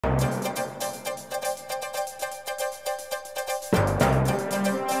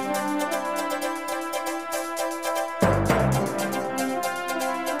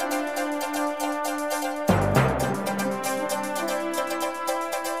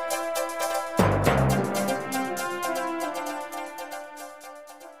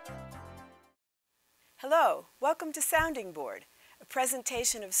Sounding Board, a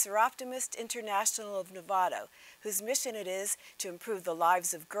presentation of Soroptimist International of Novato, whose mission it is to improve the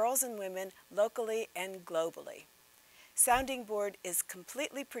lives of girls and women locally and globally. Sounding Board is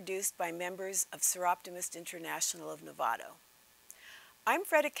completely produced by members of Soroptimist International of Novato. I'm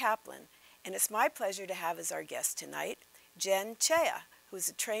Freda Kaplan, and it's my pleasure to have as our guest tonight Jenn Ceia, who is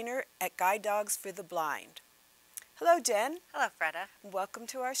a trainer at Guide Dogs for the Blind. Hello, Jenn. Hello, Freda. Welcome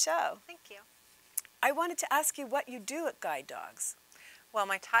to our show. Thank you. I wanted to ask you what you do at Guide Dogs. Well,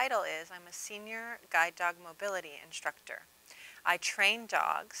 my title is I'm a senior guide dog mobility instructor. I train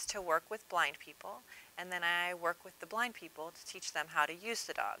dogs to work with blind people, and then I work with the blind people to teach them how to use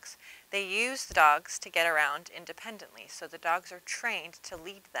the dogs. They use the dogs to get around independently, so the dogs are trained to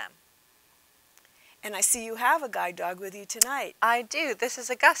lead them. And I see you have a guide dog with you tonight. I do. This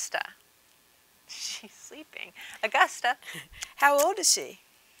is Augusta. She's sleeping. Augusta. How old is she?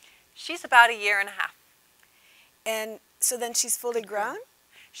 She's about 1.5 years. And so then she's fully grown?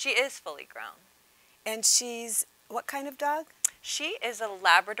 She is fully grown. And she's what kind of dog? She is a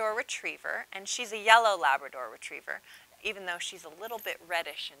Labrador Retriever, and she's a yellow Labrador Retriever, even though she's a little bit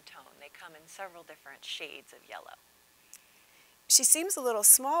reddish in tone. They come in several different shades of yellow. She seems a little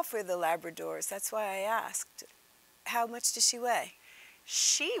small for the Labradors. That's why I asked. How much does she weigh?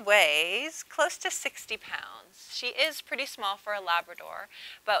 She weighs close to 60 pounds. She is pretty small for a Labrador,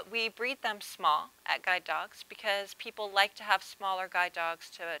 but we breed them small at Guide Dogs because people like to have smaller guide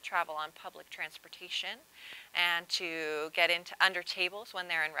dogs to travel on public transportation and to get into under tables when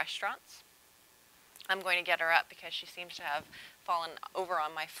they're in restaurants. I'm going to get her up because she seems to have fallen over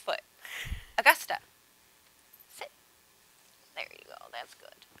on my foot. Augusta, sit. There you go. That's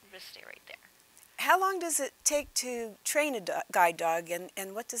good. Just stay right there. How long does it take to train a guide dog,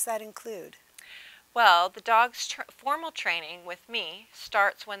 and what does that include? Well, the dog's formal training with me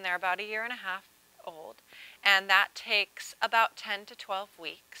starts when they're about 1.5 years old, and that takes about 10 to 12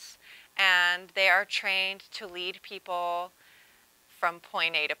 weeks. And they are trained to lead people from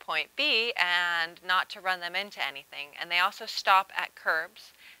point A to point B and not to run them into anything. And they also stop at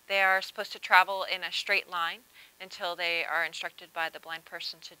curbs. They are supposed to travel in a straight line until they are instructed by the blind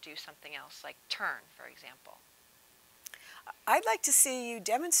person to do something else, like turn, for example. I'd like to see you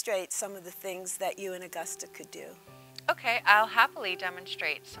demonstrate some of the things that you and Augusta could do. Okay, I'll happily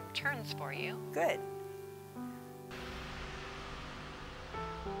demonstrate some turns for you. Good.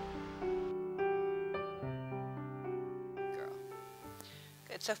 Girl.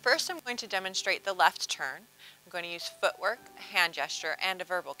 Good, so first I'm going to demonstrate the left turn. I'm going to use footwork, a hand gesture, and a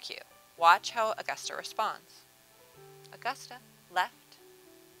verbal cue. Watch how Augusta responds. Augusta, left.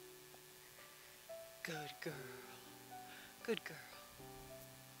 Good girl. Good girl.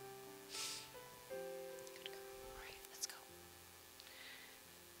 Good girl. All right, let's go.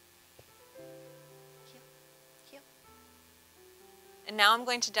 Heel, heel. And now I'm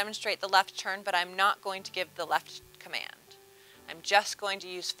going to demonstrate the left turn, but I'm not going to give the left command. I'm just going to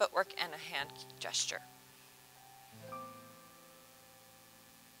use footwork and a hand gesture.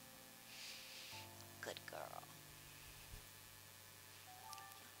 Good girl.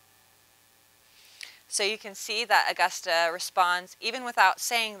 So you can see that Augusta responds even without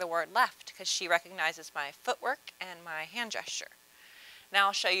saying the word left because she recognizes my footwork and my hand gesture. Now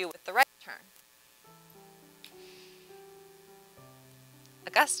I'll show you with the right turn.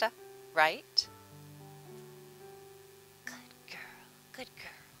 Augusta, right. Good girl, good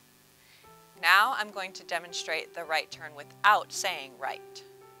girl. Now I'm going to demonstrate the right turn without saying right.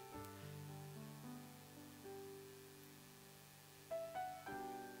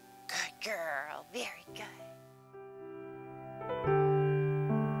 Good girl, very good.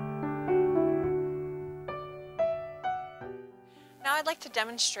 Now I'd like to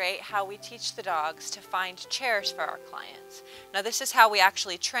demonstrate how we teach the dogs to find chairs for our clients. Now this is how we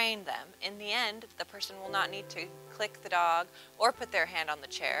actually train them. In the end, the person will not need to click the dog or put their hand on the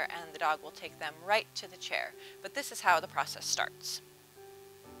chair, and the dog will take them right to the chair. But this is how the process starts.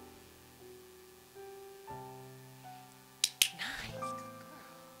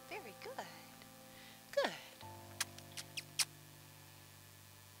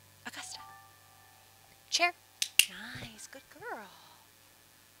 Augusta. Chair. Nice. Good girl.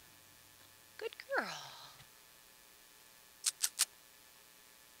 Good girl.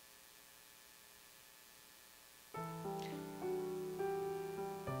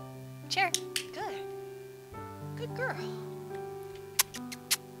 Chair. Good. Good girl.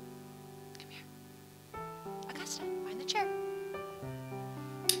 Come here. Augusta, find the chair.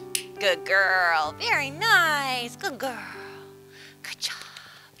 Good girl. Very nice. Good girl. Good job.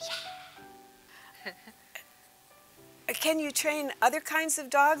 Yeah. Can you train other kinds of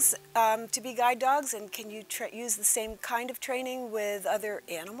dogs to be guide dogs, and can you use the same kind of training with other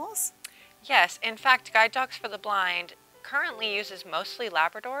animals? Yes, in fact, Guide Dogs for the Blind currently uses mostly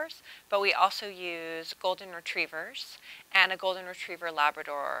Labradors, but we also use Golden Retrievers and a Golden Retriever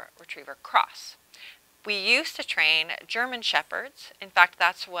Labrador Retriever cross. We used to train German Shepherds. In fact,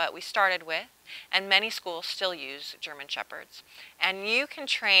 that's what we started with, and many schools still use German Shepherds. And you can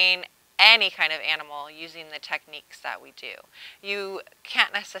train any kind of animal using the techniques that we do. You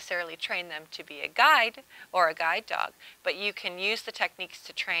can't necessarily train them to be a guide or a guide dog, but you can use the techniques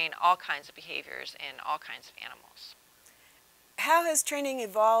to train all kinds of behaviors in all kinds of animals. How has training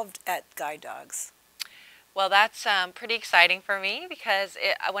evolved at guide dogs? Well, that's pretty exciting for me because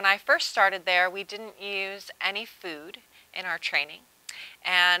when I first started there, we didn't use any food in our training.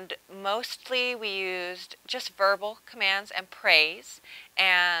 And mostly we used just verbal commands and praise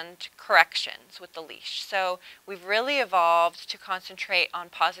and corrections with the leash. So we've really evolved to concentrate on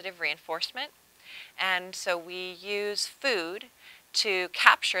positive reinforcement. And so we use food to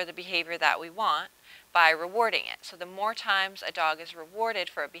capture the behavior that we want by rewarding it. So the more times a dog is rewarded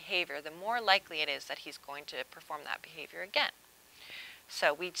for a behavior, the more likely it is that he's going to perform that behavior again.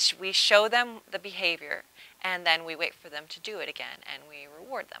 So we show them the behavior, and then we wait for them to do it again, and we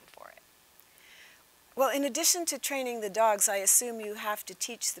reward them for it. Well, in addition to training the dogs, I assume you have to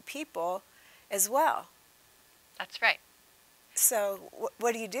teach the people as well. That's right. So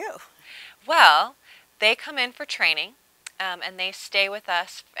what do you do? Well, they come in for training, and they stay with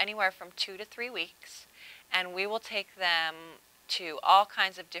us anywhere from 2 to 3 weeks, and we will take them to all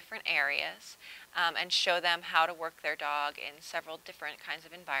kinds of different areas and show them how to work their dog in several different kinds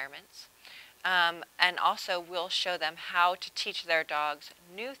of environments. And also we'll show them how to teach their dogs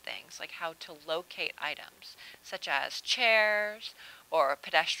new things, like how to locate items, such as chairs or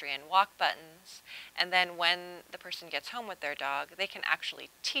pedestrian walk buttons. And then when the person gets home with their dog, they can actually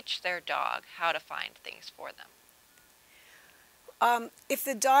teach their dog how to find things for them. If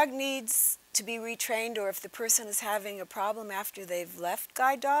the dog needs to be retrained, or if the person is having a problem after they've left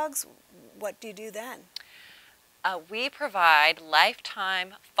guide dogs, what do you do then? We provide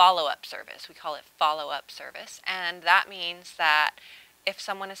lifetime follow-up service. We call it follow-up service, and that means that if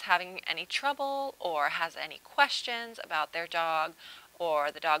someone is having any trouble or has any questions about their dog,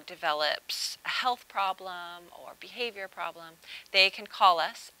 or the dog develops a health problem or behavior problem, they can call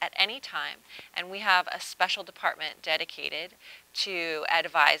us at any time, and we have a special department dedicated to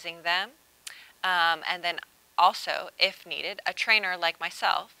advising them. And then also, if needed, a trainer like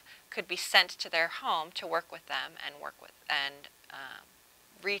myself could be sent to their home to work with them and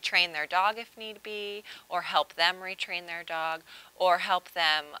retrain their dog if need be, or help them retrain their dog, or help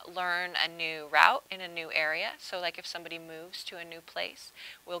them learn a new route in a new area. So like if somebody moves to a new place,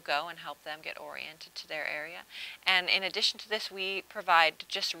 we'll go and help them get oriented to their area. And in addition to this, we provide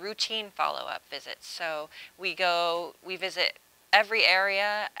just routine follow-up visits. So we visit every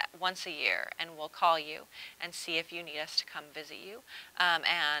area once a year, and we'll call you and see if you need us to come visit you.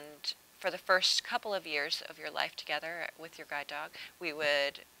 And for the first couple of years of your life together with your guide dog, we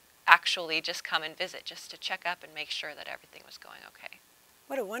would actually just come and visit just to check up and make sure that everything was going okay.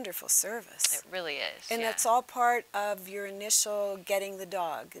 What a wonderful service. It really is. And yeah. that's all part of your initial getting the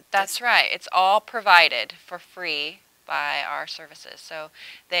dog. That's right. It's all provided for free by our services. So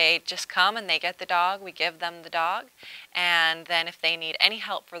they just come and they get the dog, we give them the dog, and then if they need any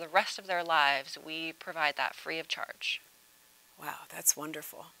help for the rest of their lives, we provide that free of charge. Wow, that's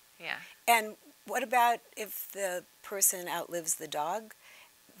wonderful. Yeah. And what about if the person outlives the dog?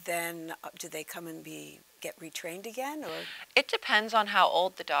 Then do they come and get retrained again, or? It depends on how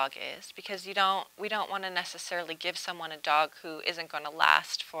old the dog is, because we don't want to necessarily give someone a dog who isn't going to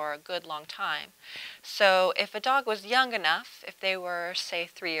last for a good long time. So if a dog was young enough, if they were, say,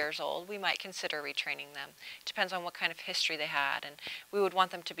 3 years old, we might consider retraining them. It depends on what kind of history they had, and we would want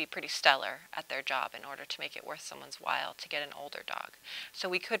them to be pretty stellar at their job in order to make it worth someone's while to get an older dog. So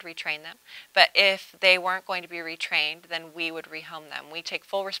we could retrain them, but if they weren't going to be retrained, then we would rehome them. We take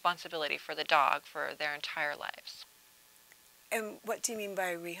full responsibility for the dog for their entire lives. And what do you mean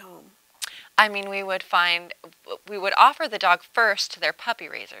by rehome? I mean, we would offer the dog first to their puppy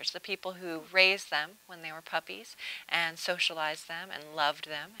raisers, the people who raised them when they were puppies and socialized them and loved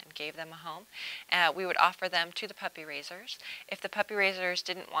them and gave them a home. We would offer them to the puppy raisers. If the puppy raisers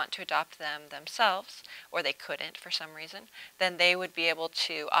didn't want to adopt them themselves, or they couldn't for some reason, then they would be able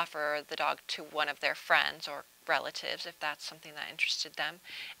to offer the dog to one of their friends or relatives if that's something that interested them.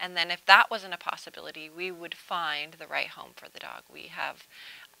 And then if that wasn't a possibility, we would find the right home for the dog. We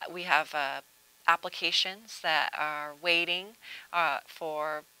have applications that are waiting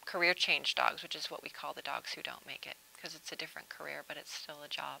for career change dogs, which is what we call the dogs who don't make it. because it's a different career, but it's still a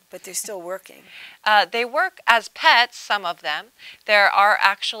job. But they're still working. They work as pets, some of them. There are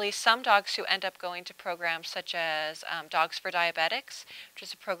actually some dogs who end up going to programs such as Dogs for Diabetics, which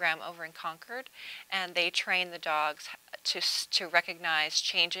is a program over in Concord, and they train the dogs to recognize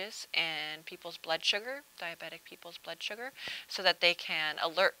changes in people's blood sugar, diabetic people's blood sugar, so that they can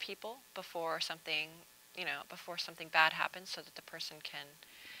alert people before something, before something bad happens, so that the person can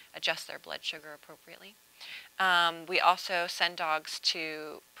adjust their blood sugar appropriately. We also send dogs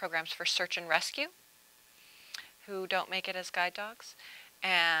to programs for search and rescue who don't make it as guide dogs.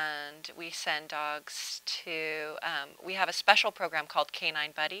 And we send dogs to, we have a special program called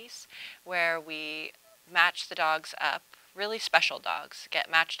Canine Buddies, where we match the dogs up, really special dogs,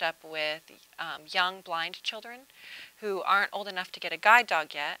 get matched up with young blind children who aren't old enough to get a guide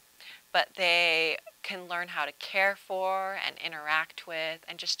dog yet, but they can learn how to care for and interact with,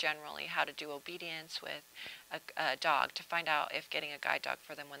 and just generally how to do obedience with a dog, to find out if getting a guide dog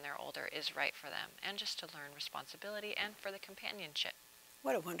for them when they're older is right for them, and just to learn responsibility and for the companionship.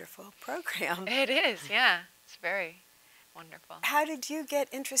 What a wonderful program. It is, yeah. It's very wonderful. How did you get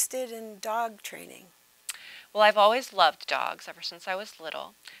interested in dog training? Well, I've always loved dogs ever since I was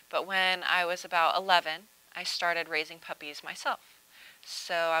little, but when I was about 11, I started raising puppies myself.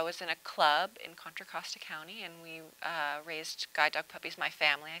 So I was in a club in Contra Costa County, and we raised guide dog puppies, my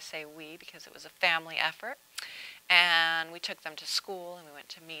family. I say we because it was a family effort. And we took them to school, and we went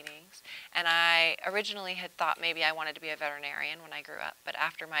to meetings. And I originally had thought maybe I wanted to be a veterinarian when I grew up, but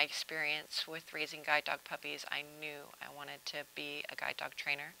after my experience with raising guide dog puppies, I knew I wanted to be a guide dog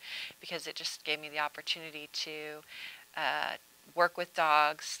trainer, because it just gave me the opportunity to work with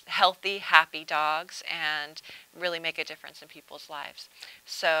dogs, healthy, happy dogs, and really make a difference in people's lives.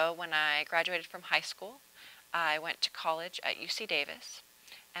 So when I graduated from high school, I went to college at UC Davis,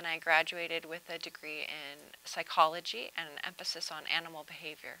 and I graduated with a degree in psychology and an emphasis on animal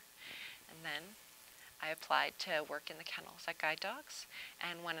behavior. And then I applied to work in the kennels at guide dogs,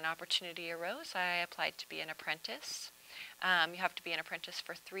 and when an opportunity arose, I applied to be an apprentice. You have to be an apprentice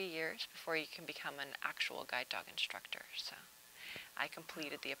for 3 years before you can become an actual guide dog instructor. So I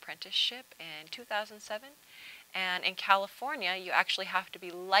completed the apprenticeship in 2007, and in California you actually have to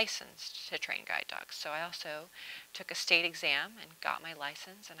be licensed to train guide dogs. So I also took a state exam and got my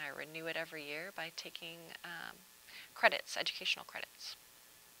license, and I renew it every year by taking credits, educational credits.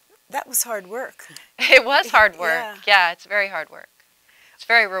 That was hard work. It was hard work. Yeah. Yeah, it's very hard work. It's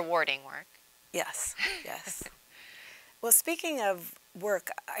very rewarding work. Yes, yes. Well, speaking of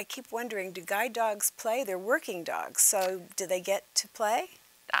work, I keep wondering, do guide dogs play? They're working dogs, so do they get to play?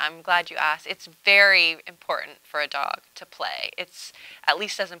 I'm glad you asked. It's very important for a dog to play. It's at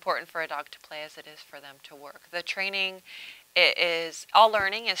least as important for a dog to play as it is for them to work. The training all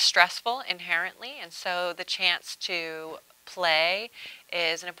learning is stressful inherently, and so the chance to play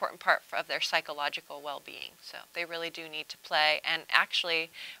is an important part of their psychological well-being. So they really do need to play, and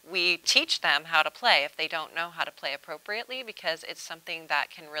actually we teach them how to play if they don't know how to play appropriately, because it's something that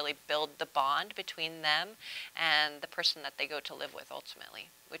can really build the bond between them and the person that they go to live with ultimately,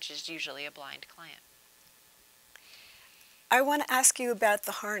 which is usually a blind client. I want to ask you about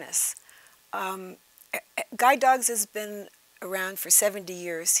the harness. Guide dogs has been around for 70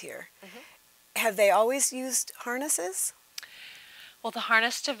 years here. Mm-hmm. Have they always used harnesses? Well, the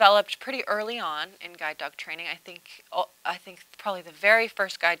harness developed pretty early on in guide dog training. I think probably the very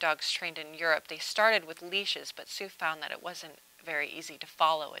first guide dogs trained in Europe, they started with leashes, but Sue found that it wasn't very easy to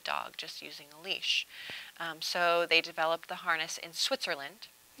follow a dog just using a leash. So they developed the harness in Switzerland,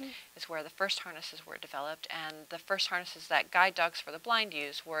 is where the first harnesses were developed, and the first harnesses that guide dogs for the blind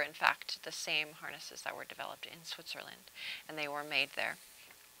use were in fact the same harnesses that were developed in Switzerland, and they were made there.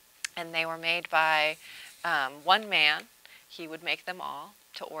 And they were made by one man. He would make them all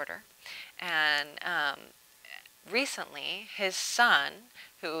to order. And recently, his son,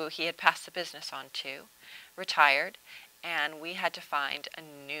 who he had passed the business on to, retired, and we had to find a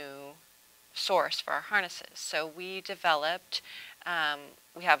new source for our harnesses. So we developed,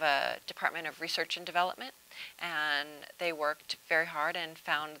 we have a Department of Research and Development, and they worked very hard and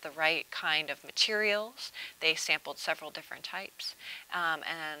found the right kind of materials. They sampled several different types.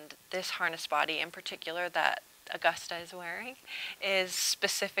 And this harness body in particular that Augusta is wearing is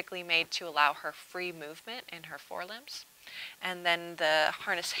specifically made to allow her free movement in her forelimbs. And then the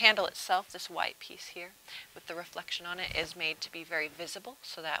harness handle itself, this white piece here with the reflection on it, is made to be very visible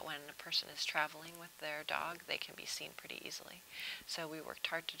so that when a person is traveling with their dog, they can be seen pretty easily. So we worked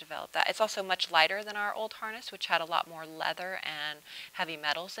hard to develop that. It's also much lighter than our old harness, which had a lot more leather and heavy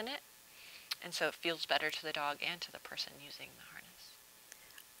metals in it. And so it feels better to the dog and to the person using the harness.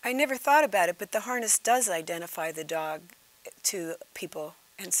 I never thought about it, but the harness does identify the dog to people,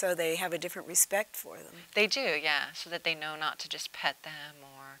 and so they have a different respect for them. They do, yeah, so that they know not to just pet them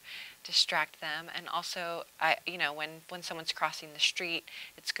or distract them. And also, when someone's crossing the street,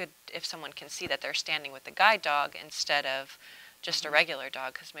 it's good if someone can see that they're standing with the guide dog instead of just a regular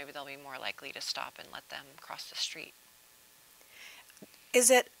dog, because maybe they'll be more likely to stop and let them cross the street.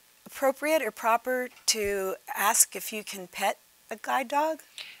 Is it appropriate or proper to ask if you can pet a guide dog?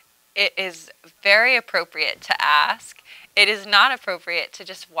 It is very appropriate to ask. It is not appropriate to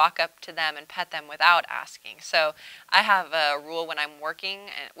just walk up to them and pet them without asking. So I have a rule when I'm working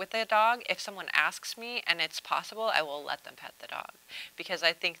with a dog. If someone asks me and it's possible, I will let them pet the dog, because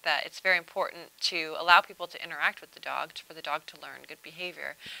I think that it's very important to allow people to interact with the dog, for the dog to learn good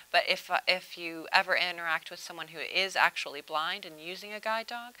behavior. But if you ever interact with someone who is actually blind and using a guide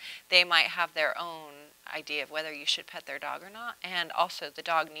dog, they might have their own idea of whether you should pet their dog or not. And also, the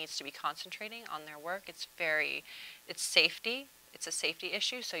dog needs to be concentrating on their work. It's safety. It's a safety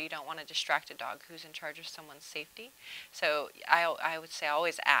issue, so you don't want to distract a dog who's in charge of someone's safety. So I would say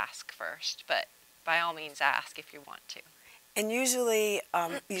always ask first, but by all means ask if you want to. And usually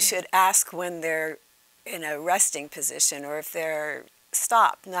you should ask when they're in a resting position or if they're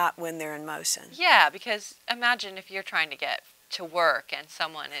stopped, not when they're in motion. Yeah, because imagine if you're trying to get to work and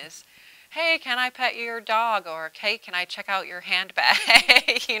someone is, hey, can I pet your dog? Or, hey, can I check out your handbag?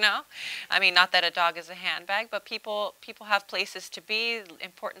 You know? I mean, not that a dog is a handbag, but people have places to be,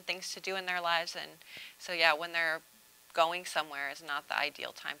 important things to do in their lives. And so, yeah, when they're going somewhere is not the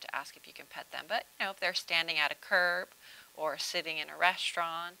ideal time to ask if you can pet them. But, if they're standing at a curb or sitting in a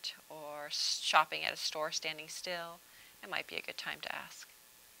restaurant or shopping at a store standing still, it might be a good time to ask.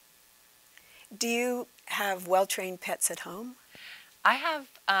 Do you have well-trained pets at home? I have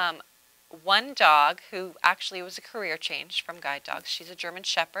one dog who actually was a career change from guide dogs. She's a German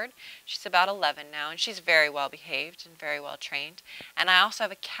Shepherd. She's about 11 now, and she's very well behaved and very well trained. And I also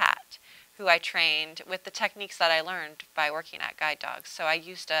have a cat who I trained with the techniques that I learned by working at guide dogs. So I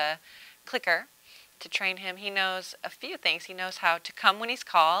used a clicker to train him. He knows a few things. He knows how to come when he's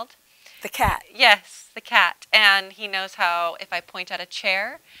called. The cat? Yes, the cat. And he knows how, if I point at a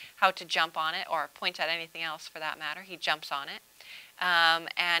chair, how to jump on it, or point at anything else for that matter. He jumps on it.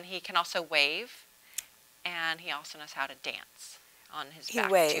 And he can also wave, and he also knows how to dance on his back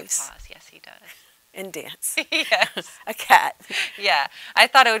two paws. Yes, he does. And dance. Yes. A cat. Yeah. I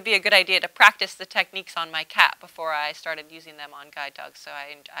thought it would be a good idea to practice the techniques on my cat before I started using them on guide dogs, so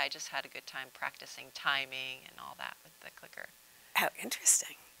I just had a good time practicing timing and all that with the clicker. How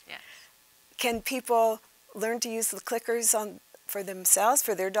interesting. Yes. Can people learn to use the clickers for themselves,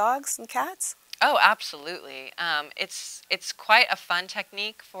 for their dogs and cats? Oh, absolutely. It's quite a fun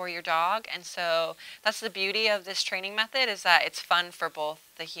technique for your dog, and so that's the beauty of this training method, is that it's fun for both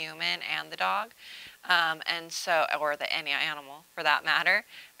the human and the dog, and so, or any animal for that matter.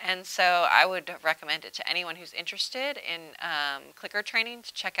 And so I would recommend it to anyone who's interested in clicker training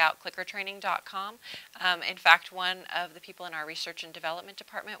to check out clickertraining.com. In fact, one of the people in our research and development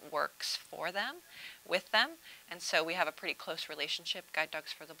department works for them, with them, and so we have a pretty close relationship, Guide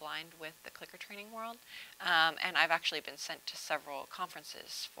Dogs for the Blind, with the clicker training world. And I've actually been sent to several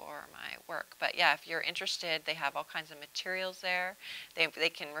conferences for my work. But yeah, if you're interested, they have all kinds of materials there. They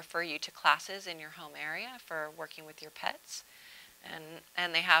can refer you to classes in your home area for working with your pets.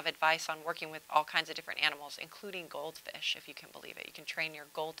 And they have advice on working with all kinds of different animals, including goldfish, if you can believe it. You can train your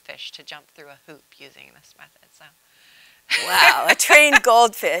goldfish to jump through a hoop using this method. So. Wow, a trained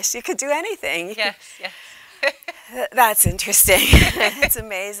goldfish. You could do anything. Yes, yes. That's interesting. It's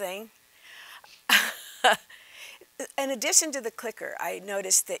amazing. In addition to the clicker, I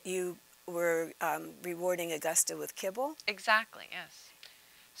noticed that you were rewarding Augusta with kibble. Exactly, yes.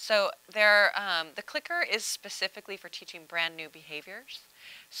 So the clicker is specifically for teaching brand new behaviors.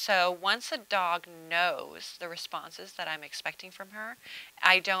 So once a dog knows the responses that I'm expecting from her,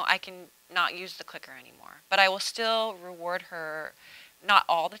 I can not use the clicker anymore. But I will still reward her, not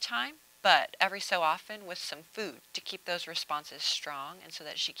all the time, but every so often with some food to keep those responses strong, and so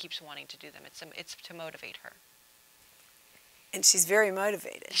that she keeps wanting to do them. It's to motivate her. And she's very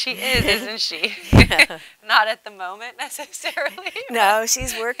motivated. She is, isn't she? Yeah. Not at the moment, necessarily. No,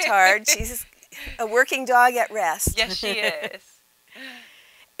 she's worked hard. She's a working dog at rest. Yes, she is.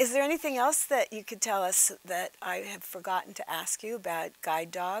 Is there anything else that you could tell us that I have forgotten to ask you about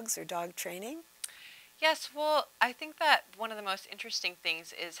guide dogs or dog training? Yes, well, I think that one of the most interesting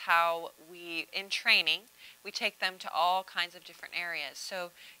things is how in training, we take them to all kinds of different areas.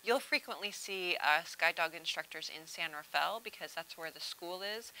 So you'll frequently see us guide dog instructors in San Rafael because that's where the school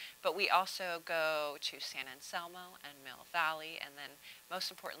is, but we also go to San Anselmo and Mill Valley, and then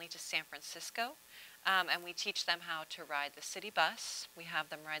most importantly to San Francisco. And we teach them how to ride the city bus. We have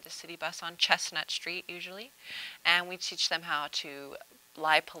them ride the city bus on Chestnut Street usually, and we teach them how to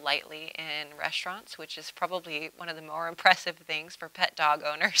lie politely in restaurants, which is probably one of the more impressive things for pet dog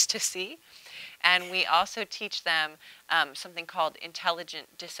owners to see. And we also teach them something called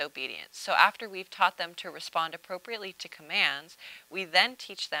intelligent disobedience. So after we've taught them to respond appropriately to commands, we then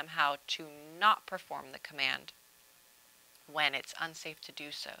teach them how to not perform the command when it's unsafe to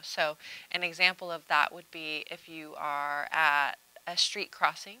do so. So an example of that would be if you are at a street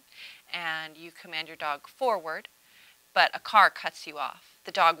crossing and you command your dog forward, but a car cuts you off.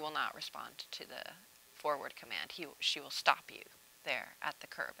 The dog will not respond to the forward command. She will stop you there at the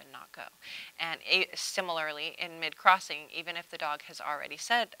curb and not go. And similarly, in mid-crossing, even if the dog has already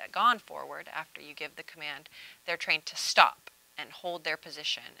gone forward after you give the command, they're trained to stop and hold their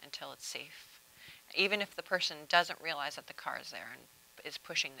position until it's safe. Even if the person doesn't realize that the car is there and is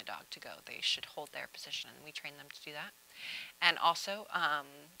pushing the dog to go, they should hold their position, and we train them to do that. And also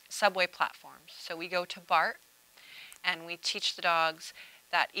subway platforms. So we go to BART, and we teach the dogs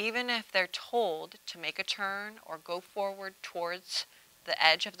that even if they're told to make a turn or go forward towards the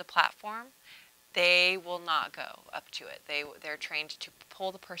edge of the platform, they will not go up to it. They're trained to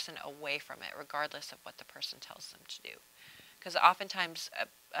pull the person away from it, regardless of what the person tells them to do. Because oftentimes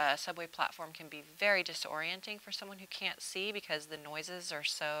a subway platform can be very disorienting for someone who can't see because the noises are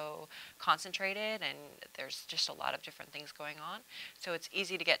so concentrated and there's just a lot of different things going on. So it's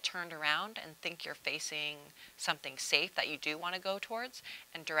easy to get turned around and think you're facing something safe that you do want to go towards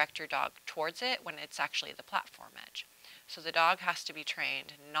and direct your dog towards it when it's actually the platform edge. So the dog has to be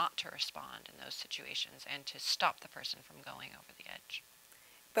trained not to respond in those situations and to stop the person from going over the edge.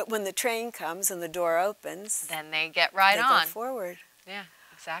 But when the train comes and the door opens, then they get right they on. go forward. Yeah,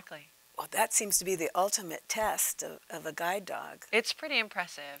 exactly. Well, that seems to be the ultimate test of a guide dog. It's pretty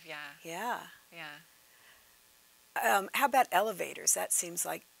impressive, yeah. Yeah. Yeah. How about elevators? That seems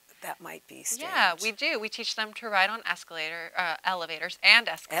like that might be strange. Yeah, we do. We teach them to ride on elevators and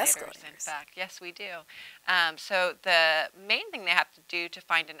escalators, in fact. Yes, we do. So the main thing they have to do to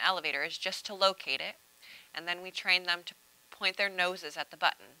find an elevator is just to locate it, and then we train them to point their noses at the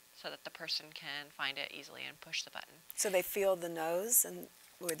button so that the person can find it easily and push the button. So they feel the nose and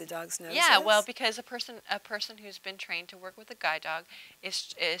where the dog's nose is? Yeah, well, because a person who's been trained to work with a guide dog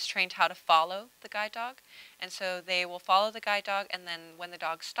is trained how to follow the guide dog. And so they will follow the guide dog, and then when the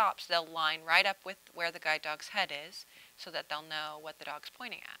dog stops, they'll line right up with where the guide dog's head is so that they'll know what the dog's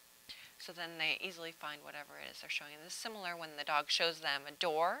pointing at. So then they easily find whatever it is they're showing. This is similar when the dog shows them a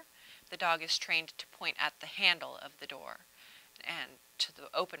door. The dog is trained to point at the handle of the door and to the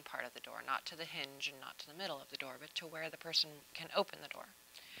open part of the door, not to the hinge and not to the middle of the door, but to where the person can open the door.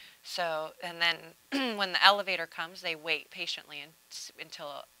 So, and then when the elevator comes, they wait patiently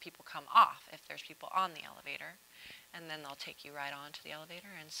until people come off, if there's people on the elevator, and then they'll take you right onto the elevator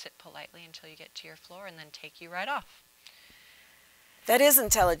and sit politely until you get to your floor and then take you right off. That is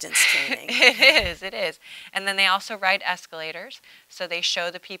intelligence training. It is. And then they also ride escalators, so they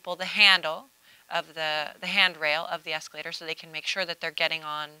show the people the handle of the handrail of the escalator so they can make sure that they're getting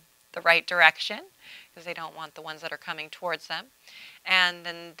on the right direction because they don't want the ones that are coming towards them. And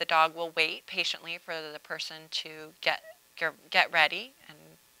then the dog will wait patiently for the person to get ready, and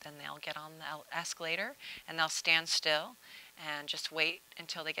then they'll get on the escalator and they'll stand still and just wait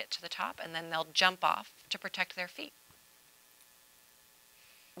until they get to the top, and then they'll jump off to protect their feet.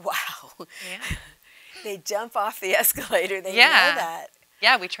 Wow. Yeah. They jump off the escalator. They Yeah. know that.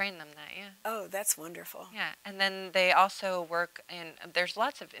 Yeah, we train them that, yeah. Oh, that's wonderful. Yeah, and then they also work there's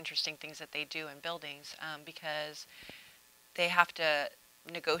lots of interesting things that they do in buildings because they have to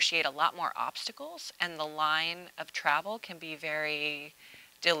negotiate a lot more obstacles, and the line of travel can be very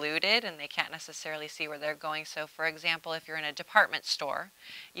diluted and they can't necessarily see where they're going. So for example, if you're in a department store,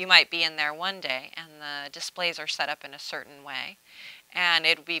 you might be in there one day and the displays are set up in a certain way, and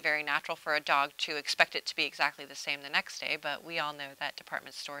it would be very natural for a dog to expect it to be exactly the same the next day, but we all know that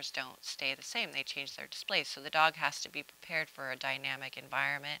department stores don't stay the same. They change their displays, so the dog has to be prepared for a dynamic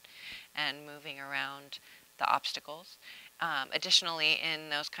environment and moving around the obstacles. Additionally, in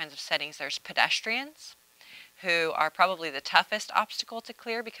those kinds of settings, there's pedestrians who are probably the toughest obstacle to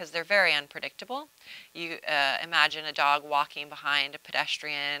clear because they're very unpredictable. You imagine a dog walking behind a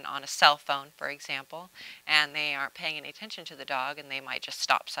pedestrian on a cell phone, for example, and they aren't paying any attention to the dog, and they might just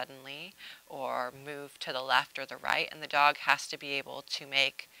stop suddenly or move to the left or the right, and the dog has to be able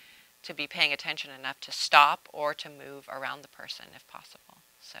to be paying attention enough to stop or to move around the person if possible,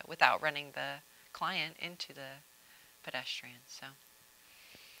 so without running the client into the pedestrian. So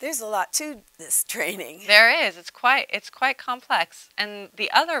There's a lot to this training. there is. It's quite complex. And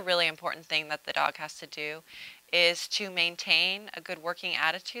the other really important thing that the dog has to do is to maintain a good working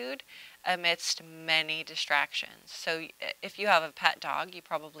attitude amidst many distractions. So if you have a pet dog, you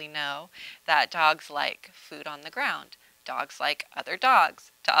probably know that dogs like food on the ground. Dogs like other dogs.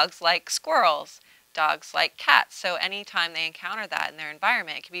 Dogs like squirrels. Dogs like cats. So anytime they encounter that in their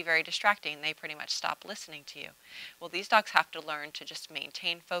environment, it can be very distracting. They pretty much stop listening to you. Well, these dogs have to learn to just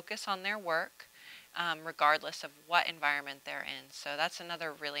maintain focus on their work, regardless of what environment they're in. So that's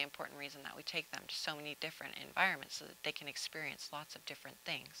another really important reason that we take them to so many different environments so that they can experience lots of different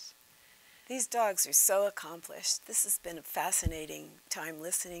things. These dogs are so accomplished. This has been a fascinating time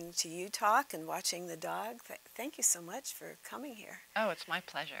listening to you talk and watching the dog. Thank you so much for coming here. Oh, it's my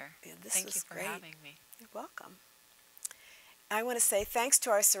pleasure. Yeah, Thank you for having me. You're welcome. I want to say thanks to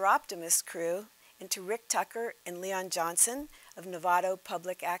our Soroptimist crew and to Rick Tucker and Leon Johnson of Novato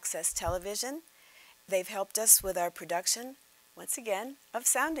Public Access Television. They've helped us with our production, once again, of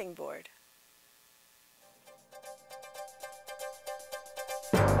Sounding Board.